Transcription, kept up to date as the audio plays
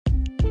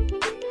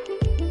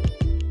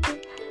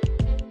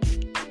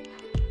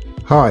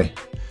Hi,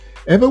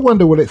 ever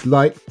wonder what it's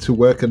like to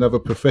work another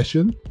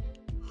profession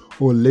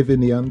or live in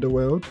the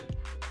underworld?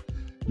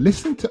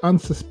 Listen to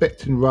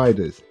unsuspecting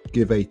riders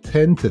give a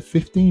 10 to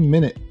 15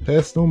 minute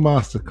personal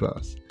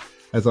masterclass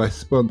as I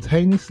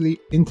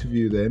spontaneously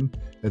interview them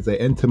as they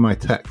enter my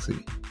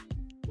taxi.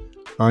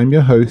 I'm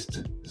your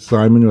host,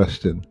 Simon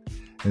Rushton,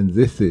 and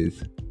this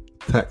is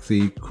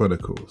Taxi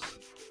Chronicles.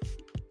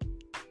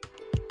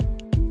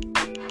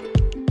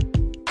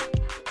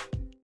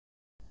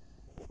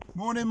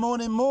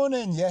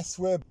 Morning. Yes,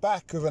 we're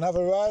back with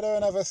another rider,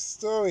 another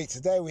story.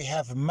 Today we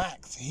have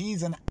Max.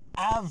 He's an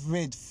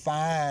avid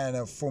fan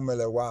of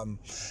Formula One.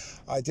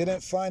 I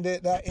didn't find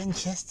it that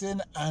interesting,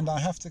 and I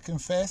have to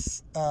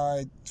confess,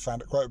 I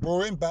found it quite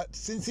boring, but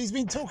since he's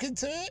been talking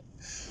to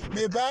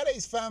me about it,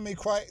 he's found me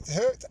quite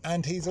hooked,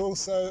 and he's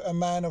also a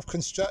man of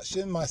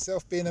construction,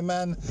 myself being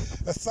a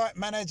site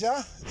manager,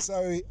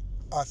 so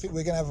I think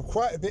we're going to have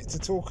quite a bit to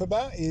talk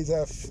about. He's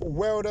a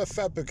welder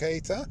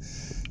fabricator.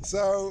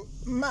 So,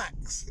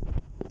 Max,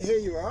 here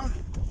you are.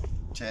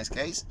 Cheers,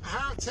 Keys.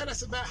 Tell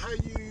us about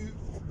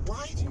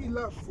why do you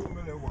love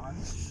Formula One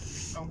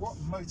and what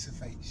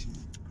motivates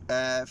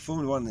you?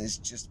 Formula One is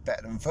just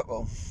better than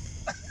football.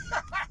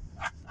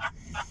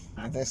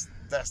 That's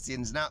the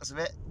ins and outs of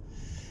it.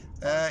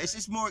 It's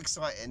just more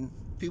exciting.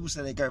 People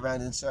say they go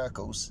around in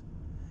circles,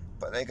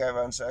 but they go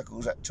around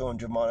circles at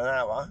 200 miles an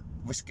hour,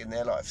 risking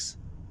their lives.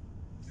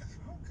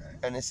 Okay.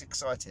 And it's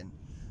exciting.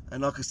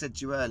 And like I said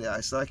to you earlier,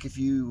 it's like if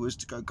you was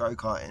to go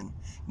go-karting,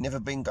 never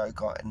been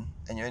go-karting,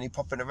 and you're only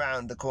popping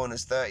around the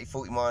corners 30,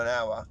 40 miles an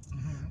hour,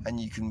 and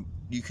you can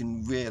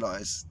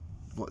realise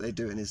what they're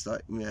doing is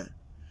like,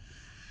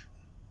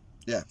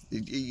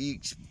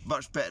 it's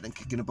much better than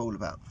kicking a ball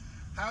about.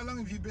 How long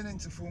have you been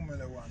into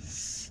Formula One?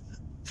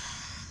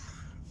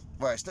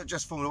 Well, it's not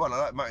just Formula One. I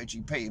like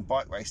MotoGP and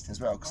bike racing as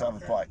well, because I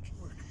have a bike.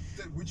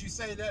 Would you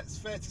say that's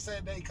fair to say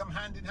they come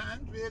hand in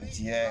hand, really?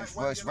 Yeah,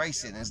 well, it's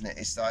racing, isn't it?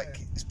 It's like,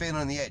 it's being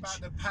on the edge. It's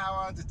about the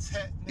power, the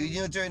technique.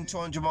 You're doing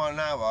 200 miles an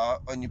hour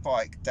on your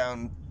bike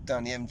down the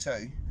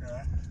M2,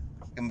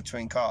 in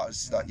between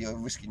cars, like you're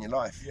risking your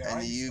life,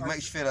 and it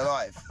makes you feel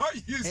alive.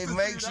 It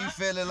makes you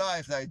feel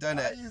alive, though, doesn't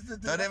it?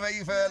 Don't it make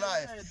you feel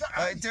alive?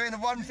 Like doing a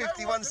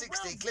 150,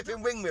 160,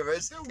 clipping wing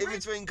mirrors in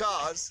between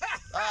cars.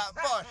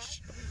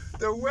 Bosh.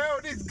 The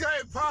world is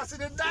going past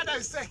in a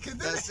nanosecond.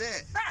 That's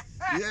it.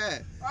 Yeah.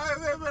 I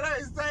remember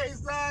those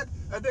days, man.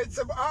 And then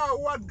some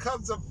R1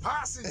 comes and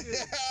passes you.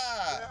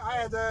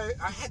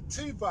 I had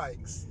two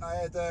bikes. I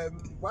had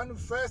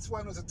first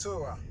one was a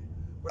Tourer.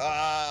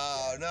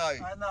 Oh no!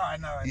 I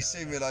know. You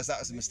soon realised that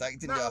was a mistake,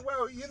 didn't you? No,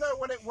 well, you know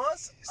what it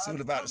was? It's all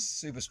about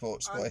super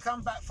sports, boy. I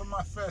come back from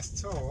my first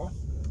tour,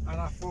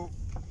 and I thought,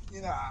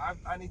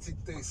 I need to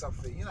do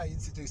something. You need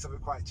to do something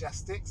quite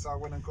drastic. So I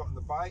went and got on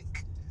the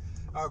bike.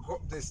 I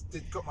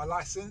got my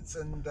license,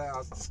 and I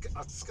was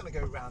just going to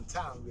go around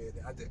town, really.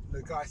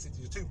 The guy said,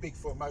 "You're too big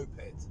for a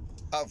moped."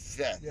 Oh,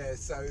 yeah. Yeah,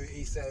 so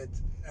he said,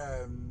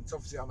 so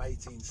obviously I'm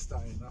 18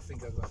 stone. I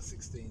think I was about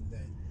 16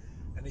 then.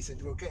 And he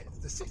said, "We'll get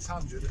the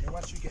 600, and then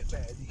once you get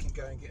better, you can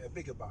go and get a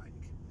bigger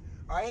bike."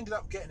 I ended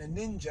up getting a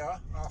Ninja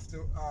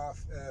after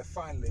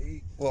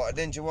finally. What, a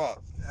Ninja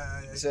what?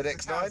 Is it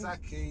X9?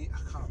 Kawasaki,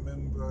 I can't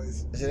remember.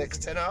 Is it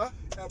X10R?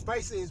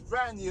 Basically, it's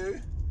brand new.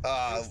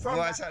 Right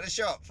out of the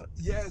shop.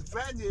 Yeah, it's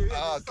brand new.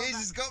 Keys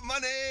has got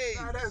money.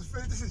 No,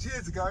 this is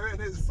years ago, and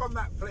it was from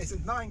that place.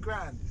 It's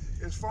 $9,000.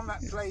 It was from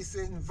that place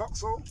in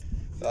Vauxhall.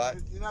 Right.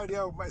 You know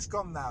the old, it's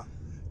gone now.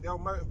 The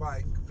old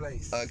motorbike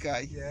place.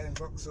 Okay. Yeah, in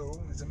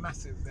Vauxhall. It's a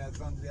massive. It's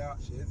under the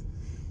arches.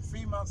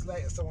 3 months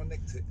later, someone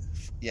nicked it.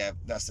 Yeah,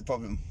 that's the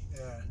problem.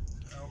 Yeah.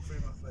 3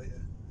 months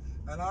later,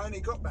 and I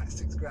only got back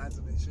 $6,000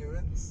 of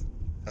insurance.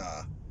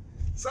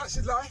 Such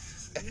is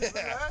life. You never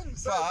learn.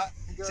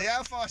 See,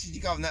 how fast did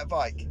you go on that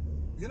bike?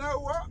 You know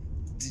what?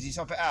 Did you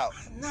top it out?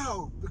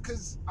 No,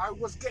 because I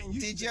was getting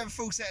used to it. Did you have a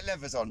full set of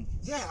levers on?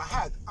 Yeah, I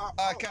had.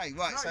 Okay,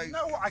 right, no, so... You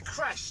know what? I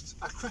crashed.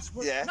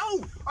 Yeah.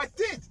 No, I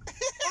did.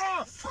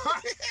 Oh,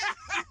 fuck.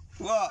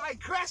 What? I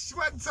crashed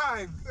one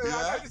time. Yeah.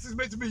 I know this is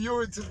meant to be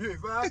your interview,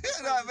 but...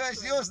 No,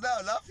 it's yours now,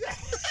 love.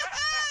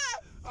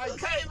 I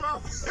came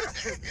off.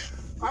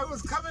 I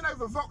was coming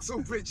over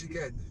Vauxhall Bridge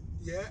again,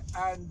 yeah,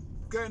 and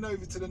going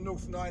over to the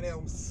North Nine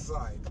Elms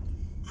side.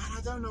 And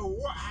I don't know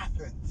what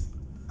happened.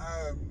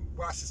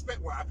 Well, I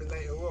suspect what happened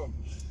later on.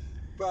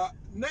 But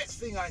next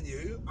thing I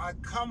knew,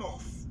 I'd come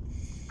off,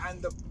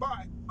 and the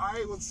bike,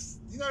 I was,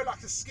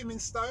 like a skimming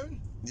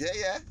stone.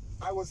 Yeah.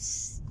 I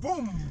was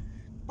boom,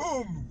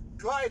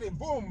 gliding,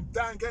 boom,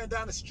 going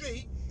down the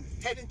street,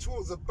 heading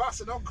towards the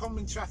bus and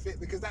oncoming traffic,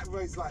 because that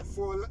road's like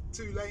 2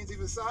 lanes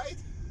either side,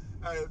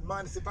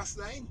 minus the bus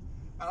lane.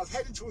 And I was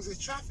heading towards this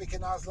traffic,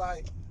 and I was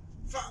like,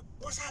 "Fuck,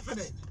 what's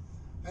happening?"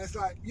 And it's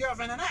like, "You're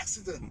having an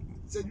accident."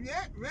 I said,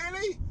 "Yeah,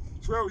 really?"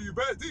 "Well, you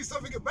better do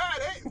something about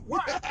it."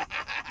 "What?"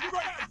 "You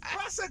got a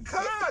bus and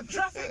car,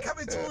 traffic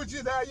coming towards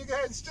you now, you're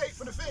going straight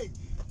for the thing."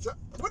 So,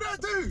 what do I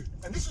do?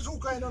 And this was all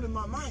going on in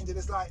my mind, and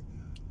it's like,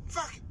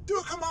 fuck, do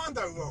a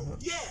commando roll.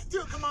 Yeah,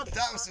 do a commando.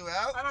 That was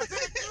well. And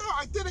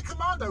I did a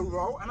commando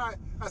roll, and I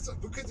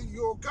because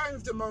you're going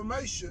with the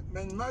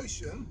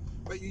motion,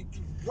 but you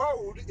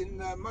rolled in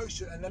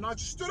motion, and then I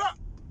just stood up,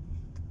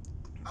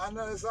 and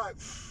I was like,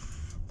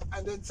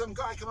 and then some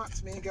guy came up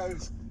to me and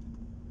goes,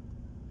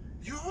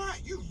 "You're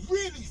right, you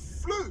really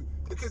flew,"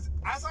 because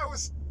as I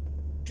was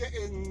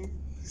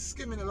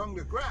skimming along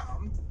the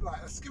ground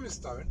like a skimming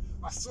stone,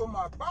 I saw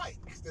my bike,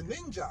 the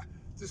Ninja,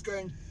 just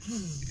going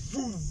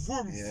vroom,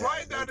 vroom,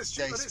 flying down the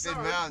street.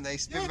 They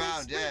spin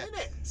round, yeah.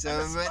 So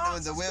momentum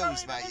on the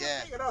wheels, mate,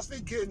 yeah. And I was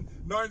thinking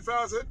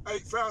 9,000,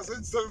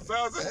 8,000,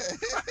 7,000.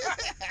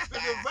 The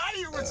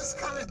value was just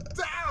coming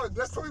down.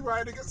 That's probably why I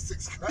only got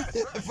 6 grand.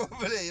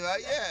 Probably,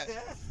 right,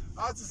 yeah.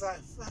 I was just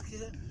like, fuck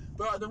it.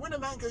 But when the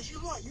man goes,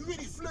 "You're right, you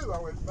really flew," I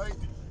went, "Mate,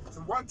 it's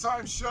a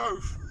one-time show."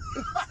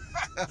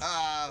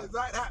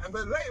 That happened.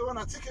 But later on,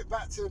 I took it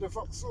back to the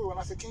Vauxhall and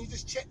I said, "Can you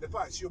just check the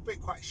bike? So you're a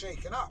bit quite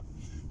shaken up."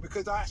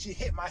 Because I actually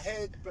hit my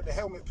head, but the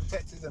helmet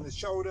protected and the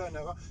shoulder, and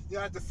I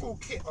had the full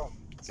kit on.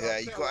 So yeah,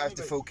 you got to have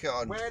the full kit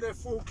on. Wear the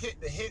full kit,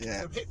 the hip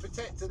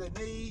protector, the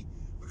knee.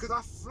 Because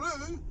I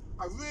flew,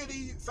 I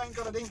really, thank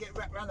God I didn't get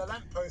wrapped around the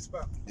lamppost,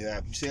 but...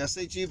 Yeah, see, I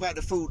said to you about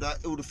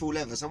all the full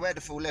leathers. I wear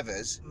the full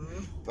leathers,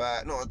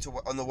 but not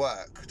on the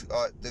work.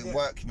 The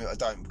work commute I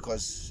don't,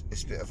 because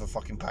it's a bit of a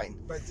fucking pain.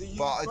 But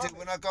I do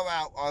when I go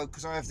out,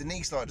 because I have the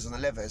knee sliders on the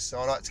leathers, so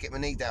I like to get my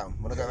knee down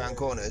when I go around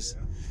corners.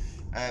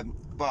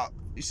 But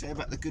you say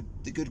about the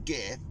good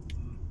gear,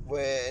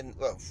 when,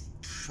 well,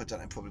 I don't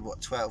know, probably what,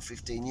 12,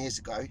 15 years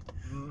ago,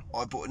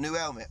 I bought a new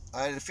helmet.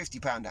 I had a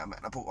 £50 helmet,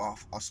 and I bought,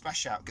 I'll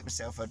smash out, get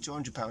myself a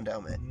 £200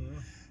 helmet,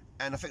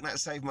 and I think that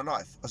saved my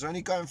life. I was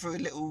only going through a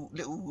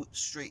little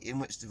street in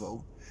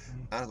Whitstable,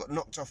 and I got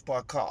knocked off by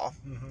a car.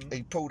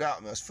 He pulled out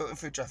of me. I was footing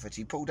through traffic.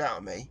 He pulled out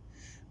of me,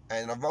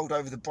 and I rolled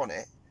over the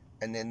bonnet,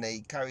 and then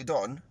they carried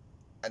on,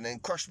 and then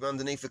crushed me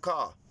underneath the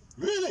car.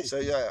 Really? So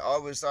yeah, I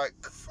was like,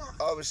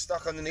 I was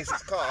stuck underneath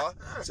this car,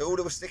 so all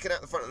that was sticking out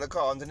the front of the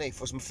car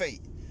underneath was my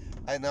feet,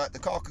 and the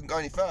car couldn't go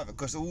any further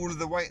because all of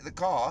the weight of the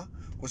car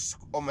was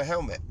on my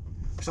helmet.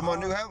 So my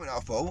new helmet I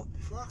bought,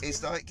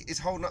 it's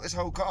holding up this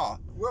whole car.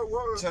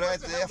 So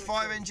the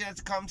fire engine had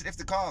to come to lift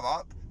the car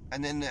up,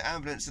 and then the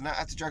ambulance and that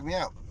had to drag me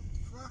out.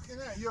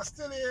 You're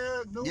still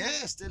here?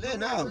 Still here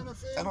now.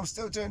 And I'm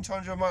still doing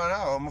 200 miles an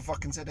hour on my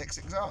fucking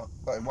ZX6R. Well,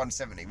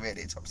 170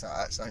 really, it tops out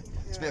that, so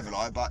it's a bit of a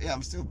lie, but yeah,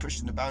 I'm still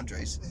pushing the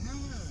boundaries.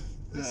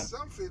 It's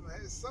something,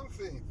 mate, it's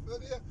something.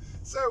 But,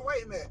 so,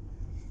 wait a minute.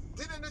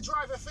 Didn't the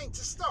driver think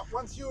to stop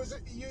once you was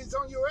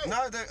on your edge?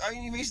 No, the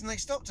only reason they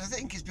stopped, I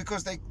think, is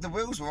because the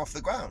wheels were off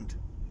the ground.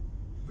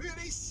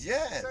 Really?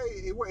 Yeah. So,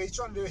 he's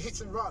trying to do a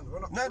hit and run?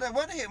 No, they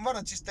weren't a hit and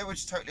run, they were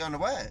just totally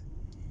unaware.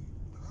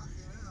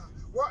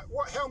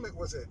 What helmet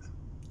was it?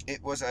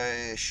 It was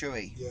a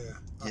Shoei. Yeah,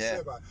 I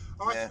heard about it.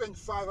 I spent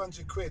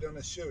 500 quid on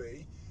a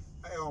Shoei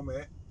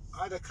helmet.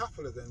 I had a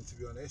couple of them, to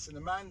be honest. And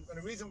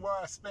the reason why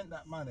I spent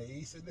that money,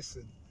 he said,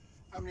 "Listen,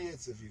 how many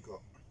heads have you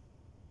got?"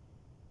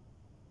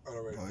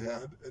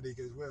 And he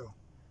goes, "Well,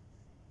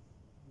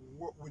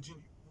 what would you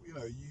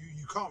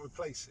can't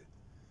replace it.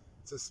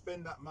 So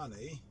spend that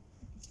money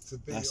to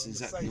be on the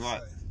safe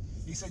side."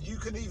 He said, "You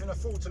can even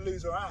afford to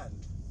lose a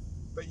hand,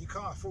 but you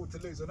can't afford to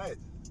lose an head.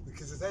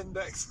 Because it's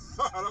index."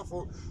 And I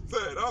thought,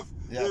 fair enough.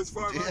 Here's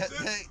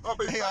 500. I'll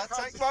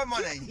take my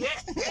money.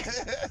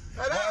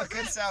 What a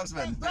good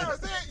salesman. That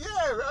was it.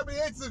 Yeah. How many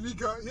heads have you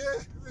got? Yeah.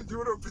 Do you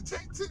want to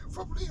protect it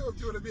properly, or do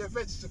you want to be a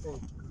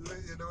vegetable?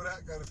 You know,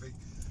 that kind of thing.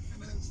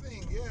 And that's the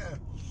thing. Yeah.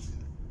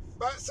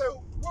 But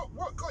so,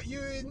 what got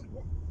you in?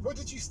 What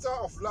did you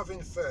start off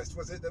loving first?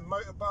 Was it the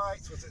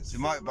motorbikes? Was it the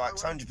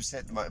motorbikes?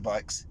 100% the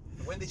motorbikes.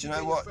 When did you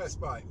get your first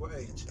bike? What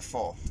age?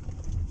 4.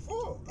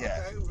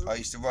 Yeah, okay. I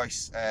used to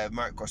race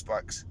motocross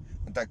bikes.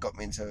 My dad got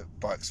me into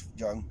bikes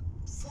young.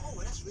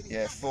 4, that's really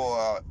Yeah,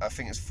 4. I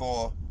think it's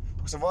 4.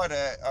 Because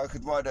I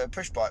could ride a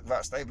push bike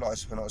without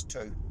stabilisers when I was 2.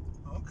 Okay,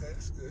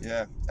 that's good.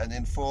 Yeah, and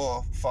then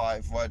 4,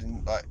 5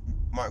 riding like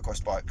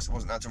motocross bikes. I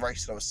wasn't allowed to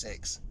race till I was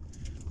 6.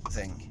 I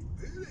think.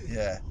 Really?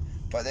 Yeah,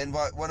 but then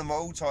one of my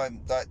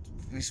all-time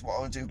this is what I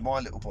want to do with my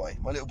little boy.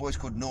 My little boy's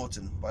called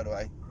Norton, by the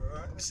way.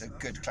 Right, it's a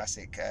good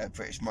classic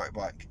British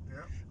motorbike. Yeah.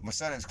 My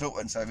surname's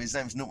Cloughton, so his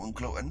name's Norton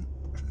Cloughton.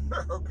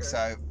 Okay.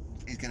 So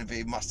he's going to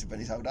be massive when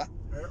he's older.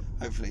 Yeah.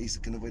 Hopefully he's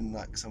going to win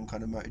like some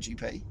kind of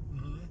MotoGP.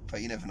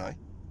 But you never know.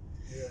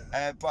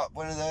 Yeah. But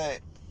one of the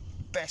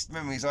best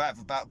memories I have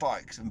about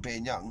bikes and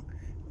being young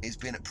is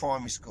being at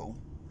primary school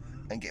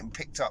and getting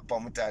picked up by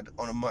my dad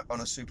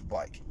on a super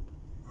bike.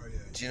 Oh, yeah.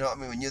 Do you know what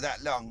I mean? When you're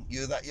that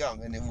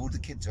young, and then all the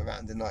kids are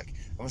around, and like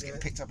I was getting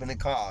picked up in the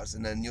cars,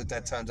 and then your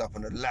dad turns up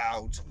on a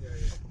loud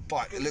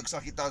bike. It looks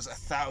like it does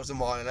 1,000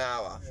 miles an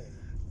hour.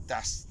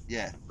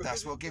 Yeah.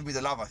 That's what gives me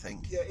the love, I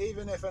think. Yeah,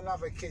 even if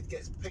another kid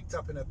gets picked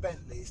up in a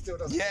Bentley, it still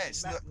doesn't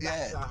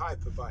match a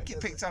hyperbike.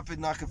 Get picked up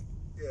in like a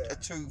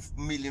 £2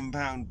 million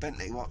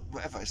Bentley,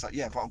 whatever. It's like,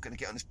 but I'm going to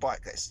get on this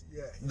bike. Let's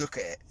look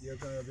at it. You're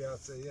going to be able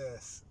to,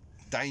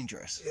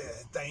 dangerous. Yeah,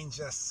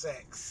 dangerous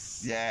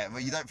sex. Yeah, well,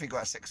 you don't think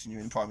about sex when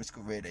you're in primary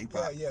school, really.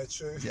 But yeah,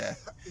 true. Yeah.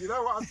 You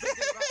know what I'm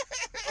thinking about?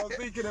 I was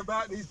thinking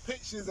about these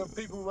pictures of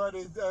people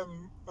riding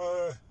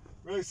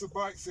racer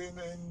bikes in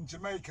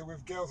Jamaica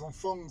with girls on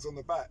thongs on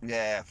the back.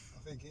 Yeah.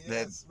 I'm thinking,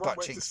 their butt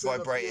cheeks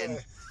vibrating.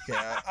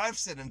 Yeah, I've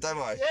seen them, don't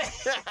I?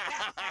 Yeah.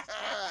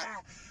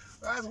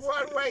 That's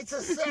one way to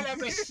sell a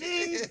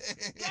machine.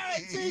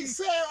 Guaranteed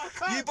sale. I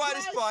can't you buy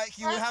this bike,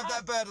 you will have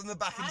that bird on the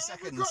back in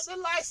seconds. I haven't got the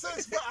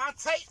license, but I'll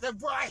take the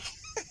bike.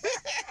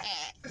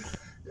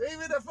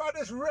 Even if I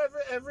just rev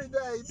it every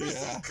day.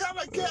 Listen, come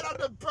and get on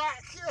the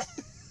back.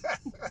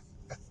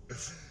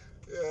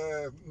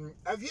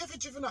 Have you ever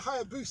driven a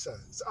Hayabusa?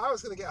 So I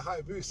was going to get a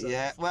Hayabusa.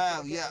 Yeah,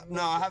 well, yeah.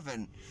 No, I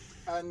haven't.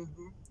 And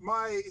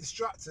my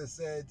instructor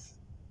said,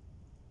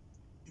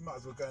 you might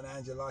as well go and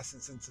hand your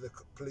license into the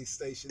police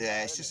station. Yeah,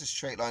 now, it's just a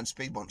straight line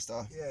speed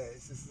monster. Yeah,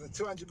 it's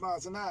 200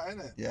 miles an hour,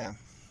 isn't it? Yeah.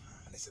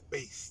 And it's a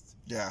beast.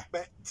 Yeah.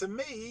 But to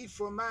me,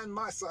 for a man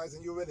my size,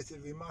 and you're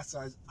relatively my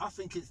size, I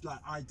think it's like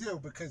ideal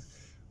because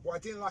what I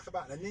didn't like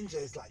about the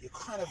Ninja is like you're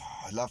kind of...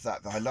 Oh, I love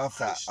that. I love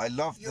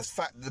the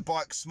fact that the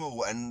bike's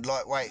small and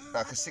lightweight.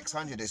 Like a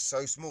 600 is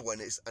so small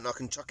and I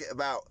can chuck it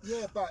about.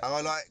 Yeah, but and I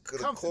like the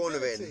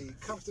cornering.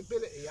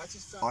 Comfortability. I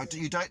just don't.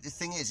 You don't. The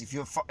thing is, if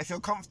you're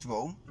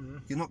comfortable,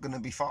 you're not going to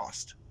be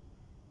fast.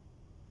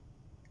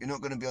 You're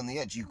not going to be on the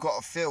edge. You've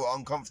got to feel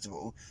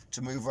uncomfortable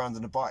to move around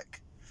on a bike,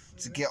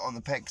 to get on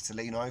the pegs, to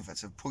lean over,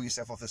 to pull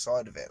yourself off the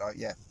side of it. Like,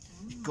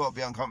 you've got to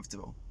be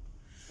uncomfortable.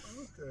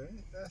 Okay.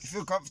 If you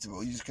feel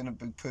comfortable, you're just going to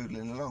be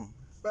poodling along.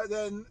 But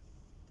then,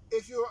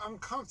 if you're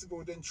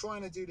uncomfortable, then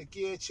trying to do the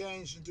gear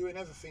change and doing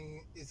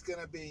everything is going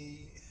to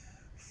be...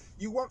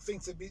 You want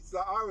things to be...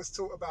 Like I was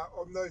taught about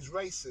on those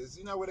races,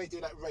 you know where they do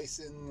that race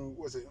in,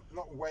 was it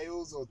not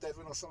Wales or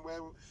Devon or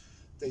somewhere?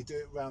 They do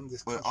it around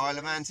this country. Isle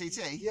of Man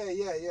TT? Yeah.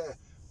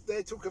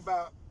 They talk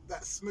about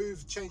that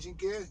smooth changing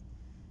gear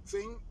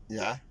thing.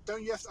 Yeah.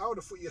 Don't you have to... I would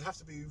have thought you'd have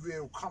to be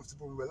real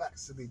comfortable and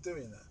relaxed to be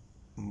doing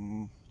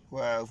that.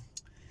 Well...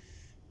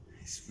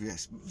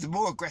 Yes, the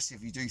more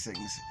aggressive you do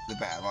things, the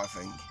better, I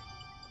think.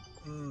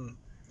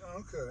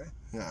 Okay.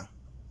 Yeah.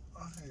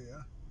 I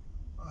hear.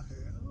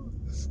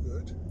 That's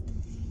good.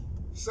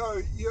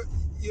 So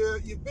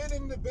you've been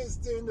in the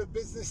doing the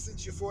business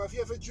since you're 4. Have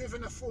you ever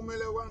driven a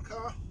Formula 1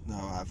 car? No,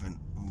 I haven't.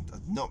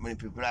 Not many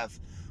people have.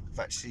 I've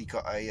actually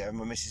got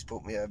my missus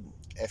bought me a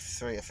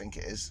F3, I think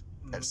it is,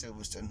 at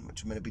Silverstone,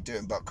 which I'm going to be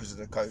doing, but because of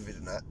the COVID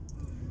and that.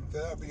 So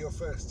that'll be your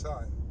first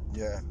time.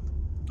 Yeah.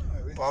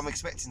 But I'm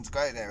expecting to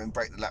go there and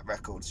break the lap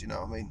records, you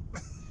know what I mean?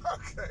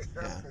 Okay.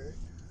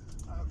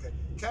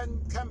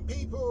 Can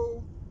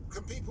people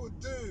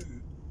do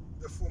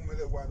the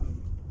Formula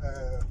 1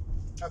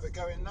 have a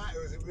go in that,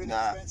 or is it really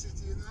expensive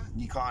to do that?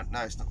 You can't.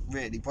 No, it's not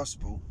really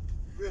possible.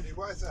 Really?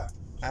 Why is that?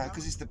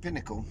 Because it's the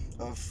pinnacle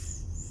of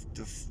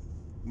the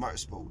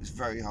motorsport. It's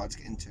very hard to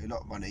get into. A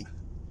lot of money.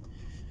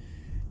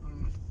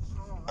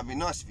 It'd be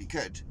nice if you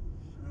could.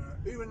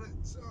 Okay,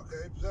 so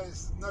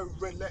there's no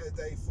red letter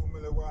day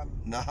Formula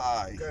 1. No.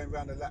 Going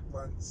around the lap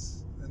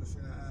once,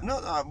 anything like that. No,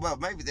 well,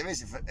 maybe there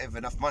is if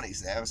enough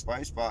money's there, I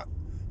suppose, but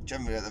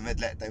generally at the red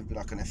letter day would be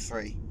like an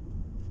F3.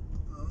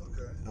 Oh,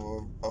 okay.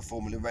 Or a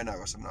Formula Renault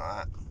or something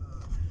like that.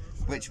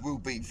 Which will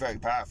be very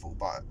powerful,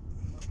 but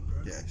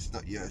yeah, it's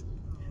not your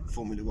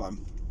Formula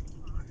 1.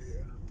 I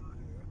hear.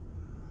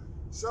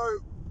 So,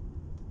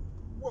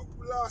 what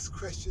last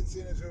question,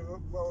 seeing as we're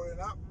rolling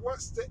up,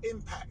 what's the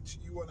impact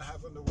you want to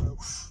have on the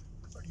world?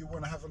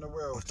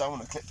 I don't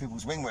want to clip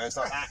people's wing mirrors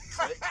like that.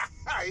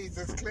 He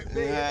just clipped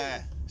me.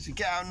 Yeah. Should we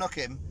get out and knock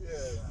him?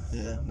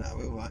 Yeah. No,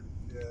 we're all right.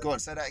 Yeah. Go on,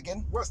 say that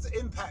again. What's the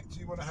impact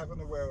you want to have on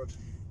the world?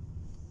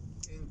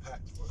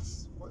 Impact.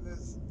 What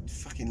is?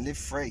 Fucking live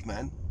free,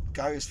 man.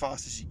 Go as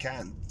fast as you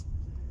can.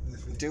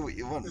 Do what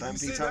you want. Don't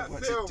be told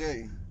what to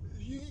do.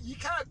 You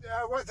can't.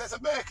 There's an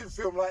American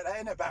film like that,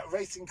 isn't it, about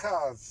racing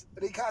cars?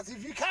 And he can't.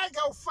 If you can't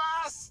go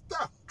fast,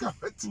 don't go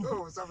at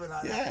all. Something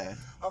like that.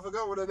 I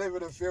forgot what the name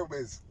of the film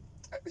is.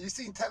 You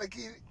seen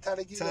Talladega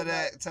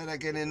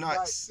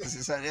Nights?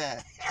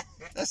 Yeah.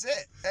 That's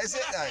it. That's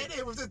it, though.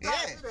 It was the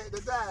dad, isn't it? The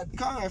dad. You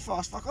can't go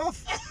fast. Fuck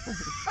off.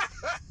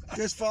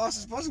 Go as fast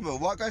as possible.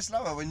 Why go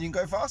slower when you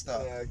can go faster?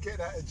 Yeah, get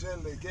that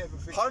adrenaline. Get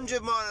everything.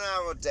 100 mile an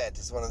hour or dead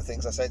is one of the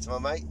things I say to my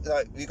mate.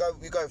 Like, you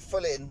go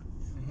full in,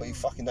 or you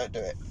fucking don't do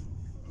it.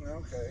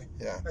 Okay.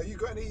 Yeah. Have you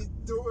got any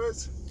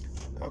daughters?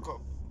 I've got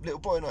a little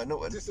boy, no,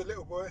 Norton. Just a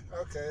little boy?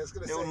 Okay, I was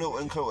going to say. Little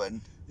Norton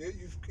Cohen.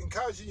 You've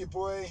encouraging your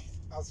boy.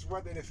 I was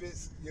wondering if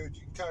you'd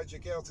encourage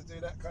your girl to do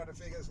that kind of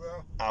thing as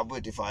well? I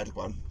would if I had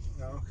one.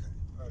 Oh,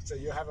 okay. So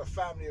you have a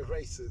family of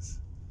racers?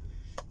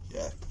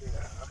 Yeah.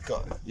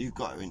 Okay. You've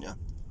got it in you.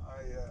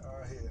 I hear.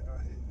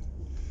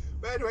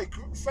 But anyway,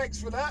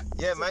 thanks for that.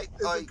 Yeah, mate.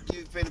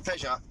 You've been a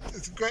pleasure.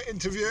 It's a great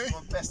interview.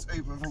 My best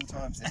Uber of all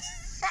time,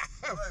 this.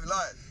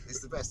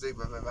 It's the best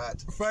Uber I've ever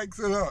had. Thanks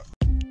a lot.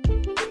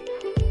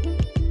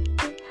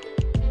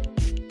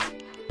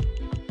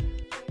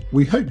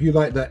 We hope you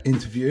liked that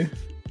interview.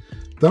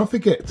 Don't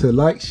forget to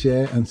like,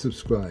 share and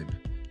subscribe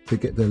to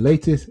get the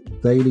latest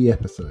daily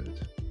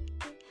episode.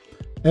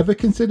 Ever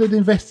considered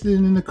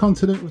investing in the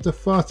continent with the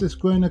fastest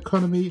growing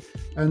economy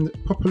and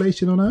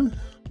population on Earth?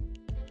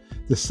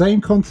 The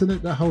same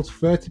continent that holds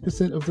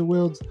 30% of the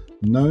world's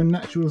known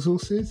natural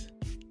resources?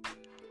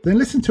 Then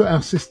listen to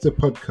our sister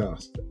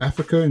podcast,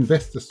 Africa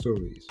Investor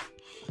Stories,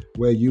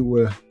 where you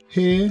will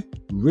hear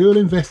real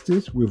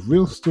investors with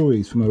real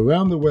stories from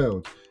around the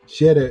world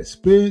share their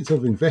experience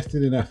of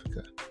investing in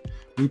Africa.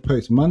 We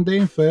post Monday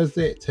and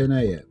Thursday at 10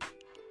 a.m.